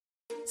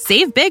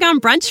Save big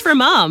on brunch for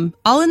mom,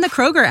 all in the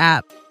Kroger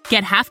app.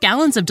 Get half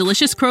gallons of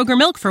delicious Kroger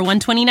milk for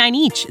 $1.29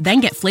 each.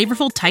 Then get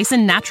flavorful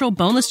Tyson natural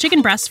boneless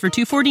chicken breasts for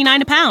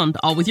 $2.49 a pound,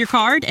 all with your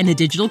card and a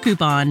digital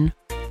coupon.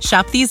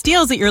 Shop these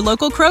deals at your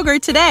local Kroger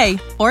today,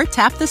 or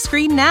tap the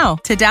screen now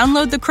to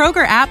download the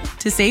Kroger app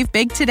to save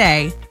big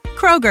today.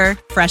 Kroger,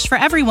 fresh for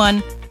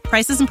everyone.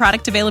 Prices and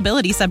product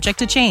availability subject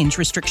to change.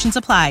 Restrictions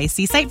apply.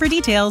 See site for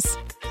details.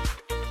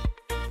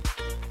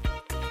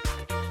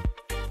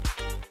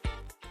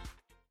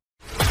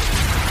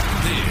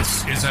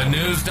 This is a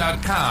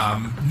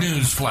News.com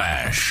news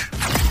flash.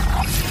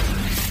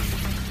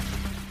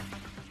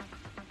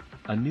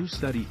 A new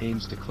study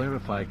aims to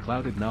clarify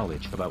clouded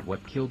knowledge about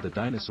what killed the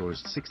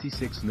dinosaurs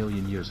 66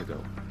 million years ago.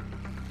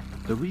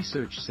 The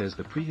research says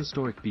the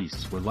prehistoric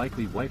beasts were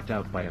likely wiped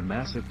out by a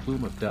massive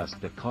plume of dust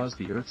that caused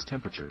the Earth's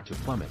temperature to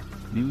plummet,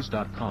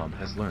 News.com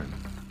has learned.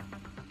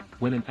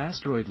 When an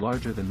asteroid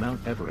larger than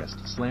Mount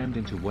Everest slammed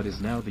into what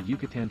is now the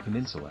Yucatan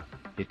Peninsula,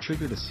 it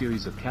triggered a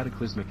series of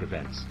cataclysmic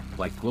events,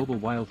 like global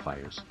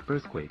wildfires,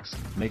 earthquakes,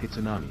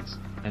 megatsunamis,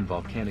 and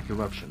volcanic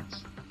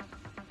eruptions.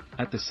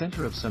 At the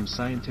center of some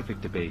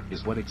scientific debate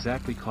is what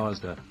exactly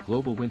caused a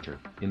global winter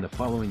in the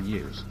following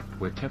years,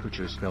 where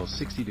temperatures fell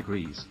 60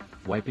 degrees,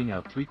 wiping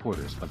out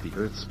 3/4 of the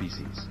Earth's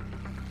species.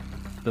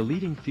 The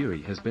leading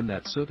theory has been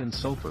that soot and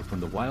sulfur from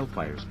the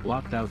wildfires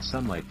blocked out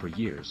sunlight for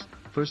years,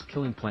 first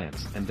killing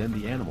plants and then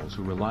the animals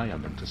who rely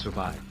on them to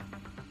survive.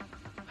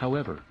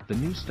 However, the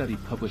new study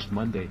published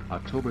Monday,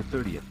 October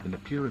 30th in the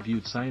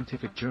peer-reviewed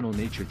scientific journal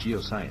Nature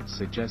Geoscience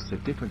suggests a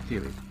different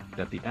theory,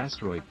 that the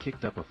asteroid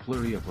kicked up a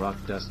flurry of rock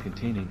dust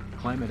containing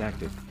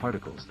climate-active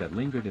particles that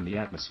lingered in the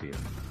atmosphere,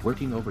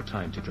 working over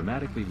time to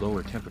dramatically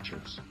lower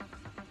temperatures.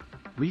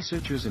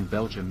 Researchers in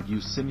Belgium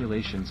used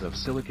simulations of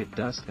silicate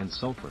dust and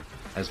sulfur,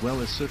 as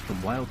well as soot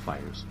from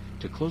wildfires,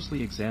 to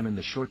closely examine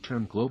the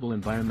short-term global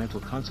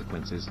environmental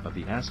consequences of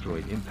the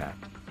asteroid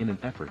impact, in an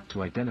effort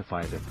to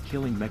identify the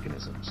killing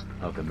mechanisms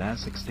of the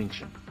mass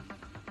extinction.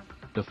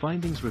 The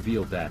findings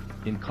revealed that,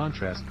 in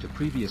contrast to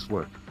previous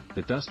work,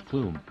 the dust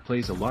plume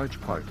plays a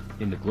large part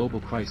in the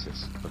global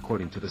crisis,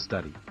 according to the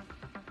study.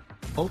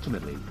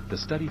 Ultimately, the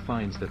study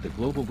finds that the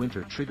global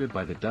winter triggered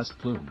by the dust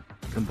plume,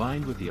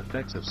 combined with the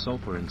effects of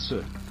sulfur and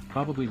soot,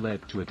 probably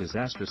led to a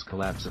disastrous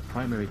collapse of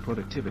primary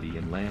productivity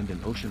in land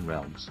and ocean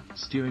realms,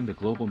 steering the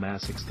global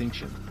mass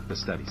extinction, the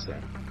study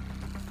said.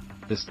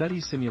 The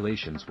study's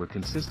simulations were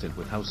consistent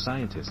with how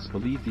scientists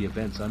believe the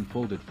events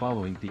unfolded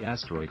following the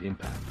asteroid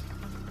impact.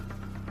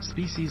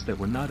 Species that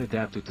were not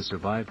adapted to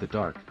survive the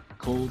dark,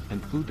 cold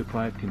and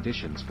food-deprived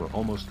conditions for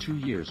almost 2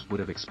 years would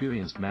have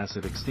experienced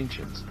massive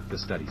extinctions, the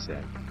study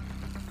said.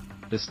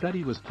 The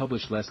study was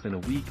published less than a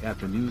week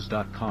after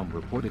News.com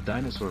reported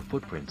dinosaur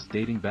footprints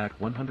dating back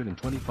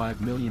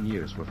 125 million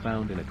years were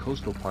found in a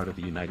coastal part of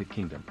the United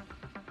Kingdom.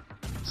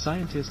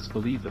 Scientists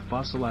believe the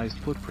fossilized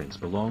footprints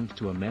belonged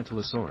to a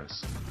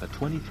Mantellosaurus, a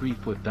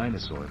 23-foot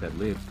dinosaur that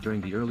lived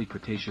during the early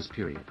Cretaceous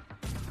period.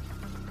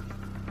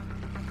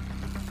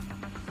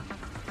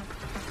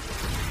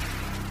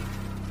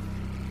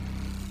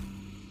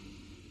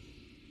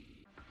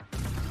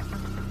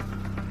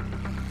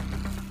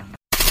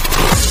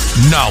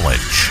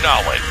 Knowledge.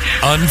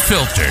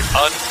 Unfiltered.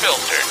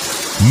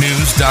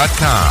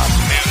 News.com.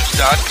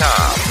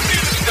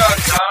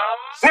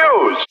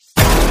 News.